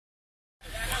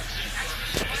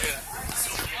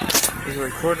Is it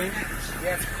recording?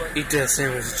 Yeah, it's recording. Eat that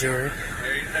sandwich, Joey. Yeah,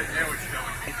 eat that sandwich,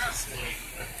 Joey.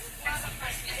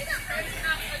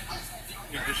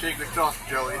 Eat the secret sauce,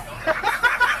 Joey.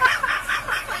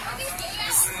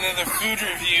 This is another food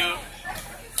review.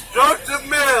 Joseph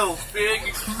Mills being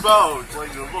exposed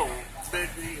like a little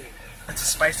baby. It's a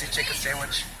spicy chicken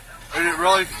sandwich. Is it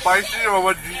really spicy or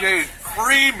what did you say? It's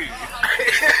creamy.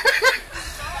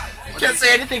 You can't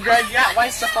say anything, Greg. You got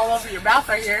white stuff all over your mouth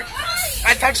right here.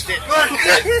 I touched it.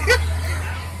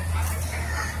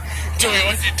 Joey,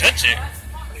 why did you touch it?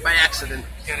 By accident.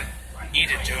 You gotta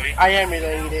eat it, Joey. I am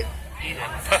gonna eat it. Eat it,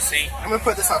 pussy. I'm gonna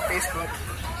put this on Facebook.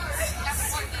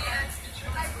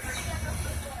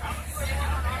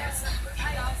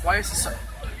 Why is this so...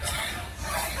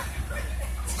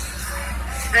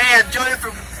 Hey, I'm Joey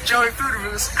from Joey Food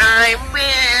Reviews. I'm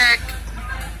Mick.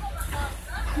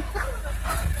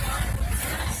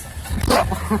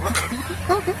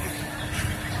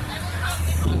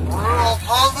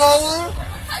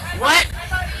 What?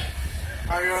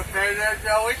 Are you okay there,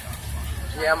 Joey?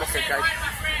 Yeah, I'm okay, guys.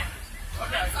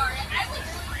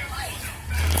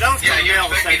 Joseph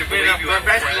Mills said to be a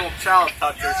professional child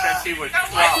toucher since he was 12.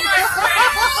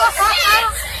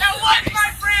 That was my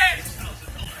friend!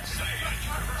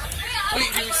 Wait,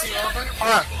 do you see all of it?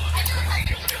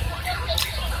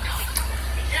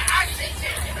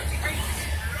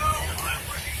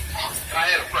 I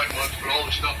had a friend once, but all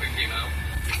the stuffing came out.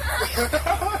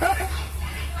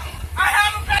 I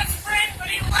have a best friend, but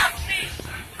he left me!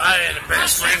 I had a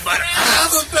best friend, but I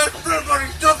have a best friend, but he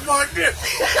sucked my dick.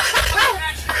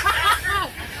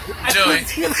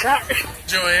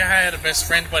 Joey, I had a best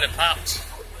friend, but it popped.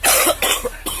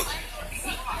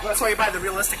 That's why you buy the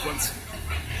realistic ones.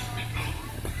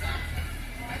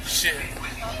 Shit.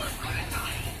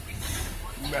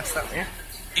 You messed up, man.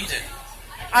 Eat it.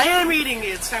 I am eating it.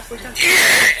 It's halfway done.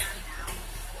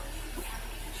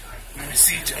 Let me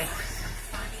see, Joe.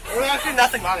 There's actually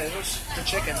nothing on it. It was the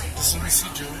chicken. Just let me see,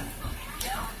 Joey.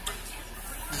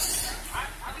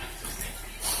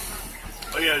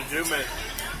 Oh yeah, zoom in.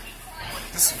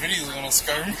 This video is gonna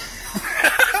scare me.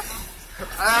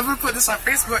 I'm gonna put this on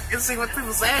Facebook and see what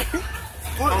people say.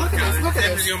 Look at this. Look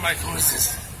at this. Mike, who is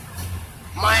this?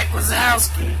 Mike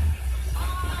Wazowski.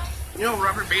 You know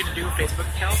Robert made a new Facebook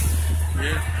account?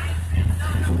 Yeah.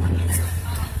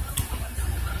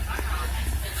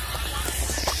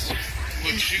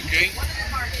 Would you gay?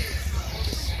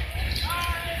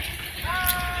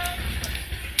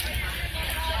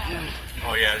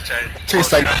 Oh yeah, it's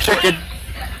Tastes like chicken.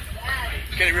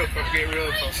 Get it real close, get it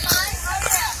real close.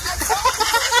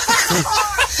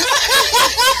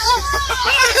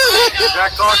 Is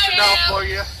that close enough for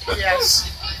you? Yes.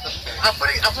 I'm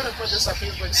gonna put this on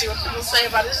Facebook and see what people say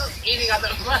about it. This is eating on the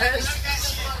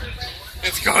bus.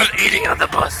 It's called eating on the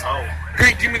bus. Oh.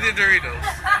 Greg, give me the Doritos.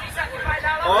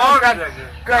 Oh,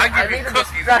 Greg, I give you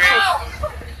cookies, Greg. Greg.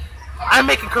 I'm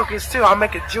making cookies too. I'm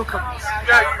making Jew cookies.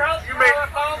 Yeah, you made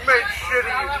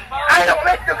shitty. I don't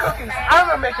make the cookies. I'm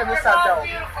gonna make them this out though.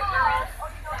 Yeah,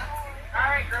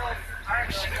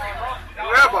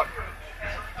 but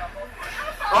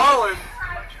Colin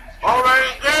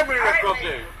already gave me the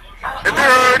cookie. And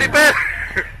they're already better.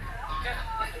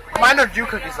 Mine are Jew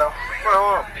cookies though.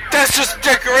 That's just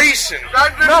decoration.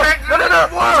 That just No, makes no, no, it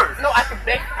no. worse. No, I can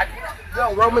bake.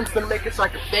 No, Roman's gonna make it so I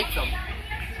can bake them.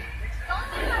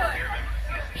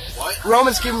 What?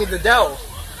 Roman's giving me the dough.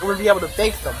 and we'll be able to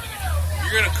bake them.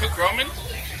 You're gonna cook ramen?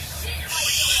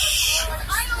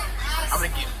 I'm gonna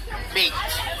get baked.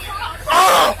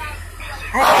 Oh!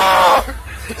 Oh!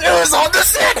 It was on the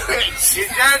sandwich! You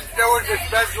said there was a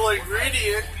special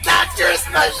ingredient. That's your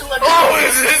special ingredient! Oh,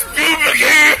 is this boob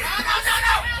again?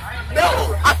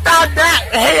 No! I found that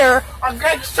hair on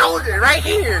Greg's shoulder right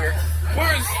here!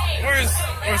 Where's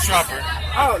Chopper?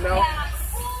 I don't know.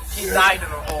 He died in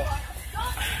a hole.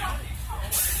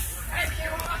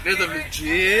 There's a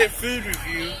legit food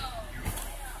review.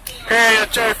 Hey,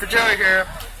 it's Joey for Joey here.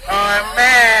 I'm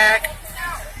back!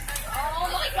 Oh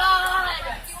my god!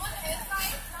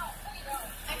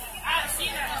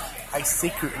 I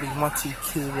secretly want to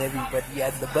kill everybody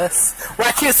on the bus. Well,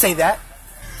 I can't say that.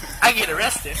 I get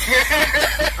arrested.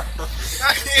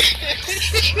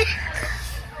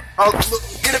 Oh, look,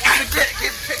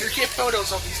 get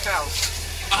photos of these cows.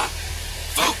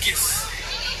 Focus!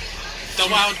 The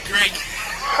wild Greg.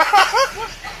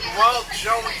 Well,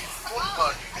 Joey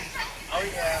Footbug. Oh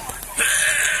yeah.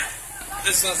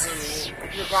 This doesn't.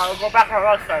 You gotta go back on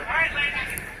us then.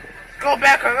 Go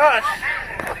back on us.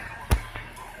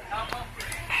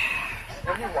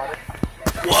 Give me water.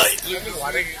 What? Give me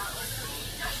water.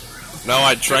 No,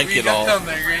 I drank it all. Down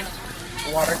there, Greg.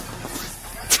 Water.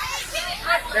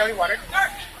 There, any water?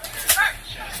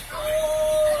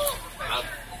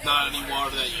 Not any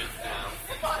water that you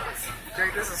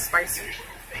Drake, this is spicy.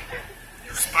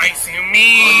 Spicy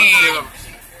meat.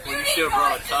 When you should have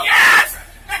brought a cup. Yes!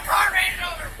 That car ran it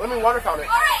over. Let me water fountain.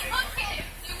 Alright, okay.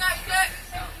 You guys good?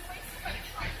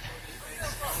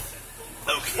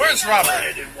 Okay. Where's Robert?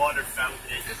 Land and water fountain.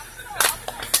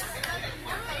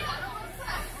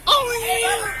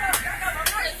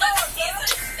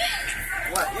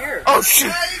 What? Here. Oh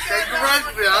shit! Take the rest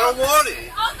of it. I don't want it.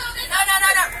 No.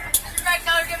 Greg,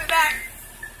 tell her to give it back.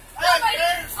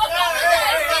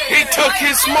 He took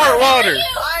his smart water.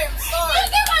 I am sorry. You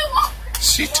get my water.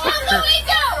 She took Out the her.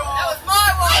 window. That was my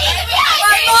water.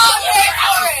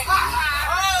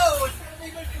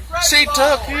 She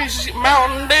took his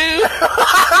Mountain Dew.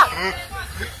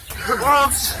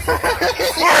 World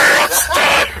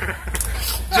Star.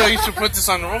 Joe, you should put this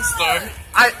on World Star.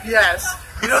 Yes.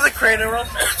 You know the creator of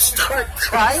Star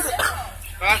tried?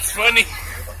 That's funny.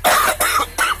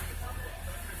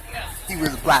 He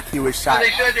was black, he was shy.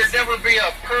 They said there'd never be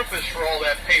a purpose for all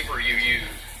that paper you use.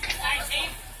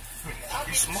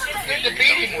 Good to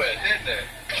beat him with, isn't it?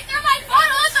 He threw my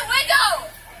bottle out the window.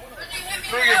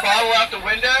 Threw your bottle out the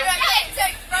window?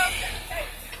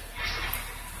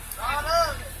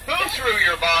 Who threw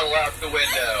your bottle out the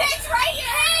window? It's right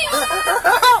here.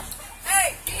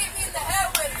 Hey, you hit me in the head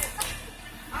with it.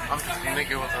 I'm just a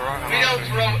nigga with a rock. We don't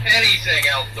throw anything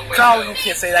out the window. No, you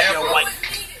can't say that, you're Ever. white.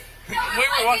 We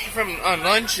were walking from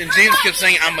lunch, and James kept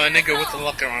saying, "I'm a nigga with a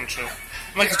locker on." So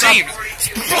I'm like, James,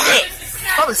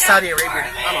 Probably Saudi Arabia.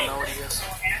 I don't know what he is.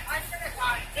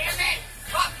 Damn it.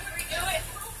 Fuck, can we do it?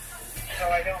 So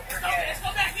I don't forget. Let's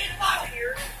go back in the bottle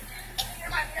here.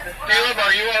 Caleb,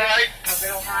 are you alright?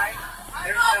 Bill High.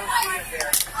 There's no food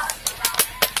there.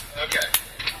 Okay.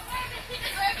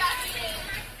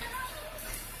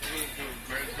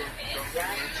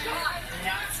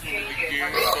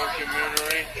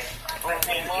 documentary.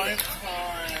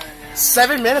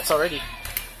 7 minutes already.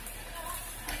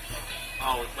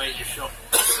 Oh, wait, you show.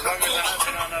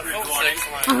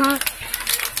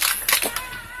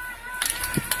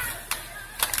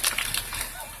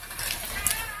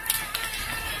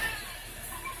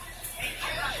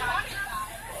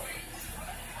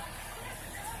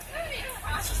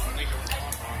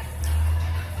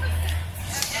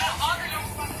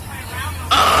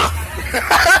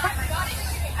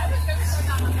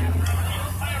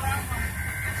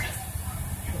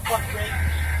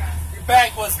 Your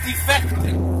bag was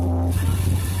defective.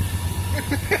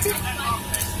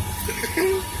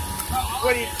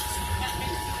 What are you?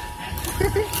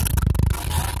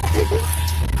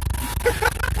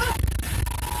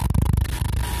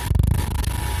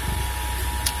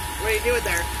 What are you doing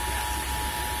there?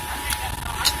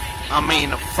 I'm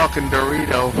eating a fucking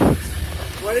Dorito.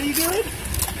 What are you doing?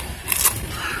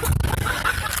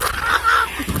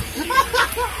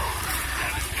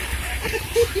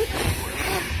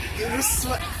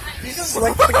 You just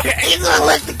licked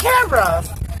the camera.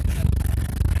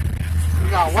 You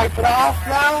gotta wipe it off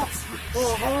now.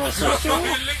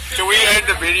 Can we end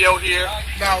the video here?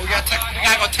 No, we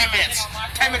gotta go 10 minutes.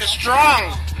 10 minutes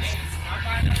strong.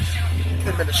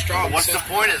 10 minutes strong. What's the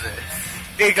point of this?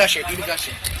 Eat a gusher. Eat a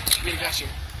gusher. Eat a gusher.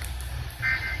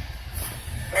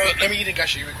 Let me eat a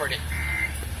gusher. You record it.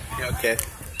 Yeah, okay.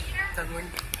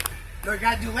 No, you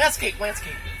gotta do landscape.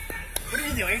 Landscape. What are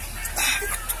you doing?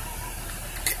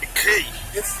 Okay.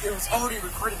 It was already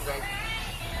recording, babe.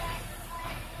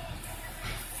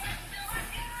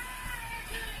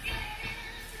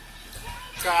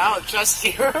 God, I don't trust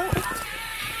you.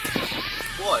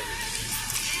 What?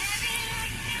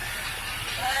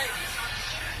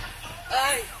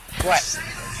 What?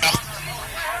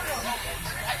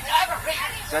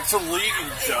 That's illegal,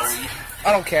 Joey.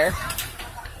 I don't care.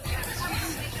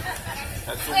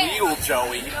 That's illegal,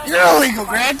 Joey. You're illegal,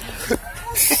 Greg.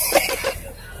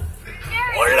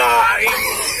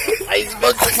 I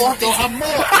smoked the Don't have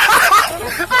more.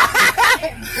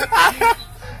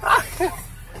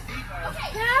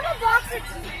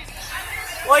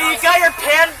 Well, you got your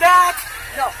pen back?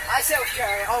 No, I said with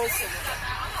Jerry. I always say with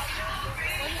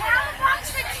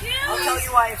I'll tell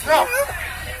you why if you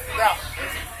No.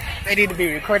 They need to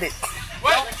be recorded.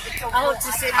 I'll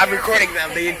just say I'm recording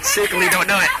them. They secretly don't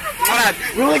know it. Hold on.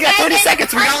 We only got 30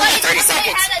 seconds. We only got 30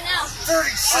 seconds. 30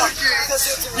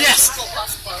 seconds. Yes.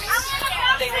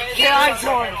 Can I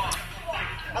join?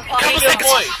 A couple seconds.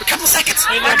 A couple seconds.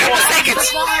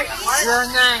 You're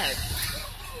not.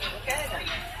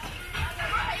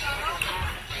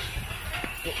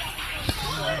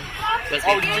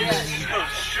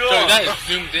 So that is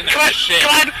zoomed in as shit.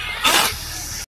 Come on.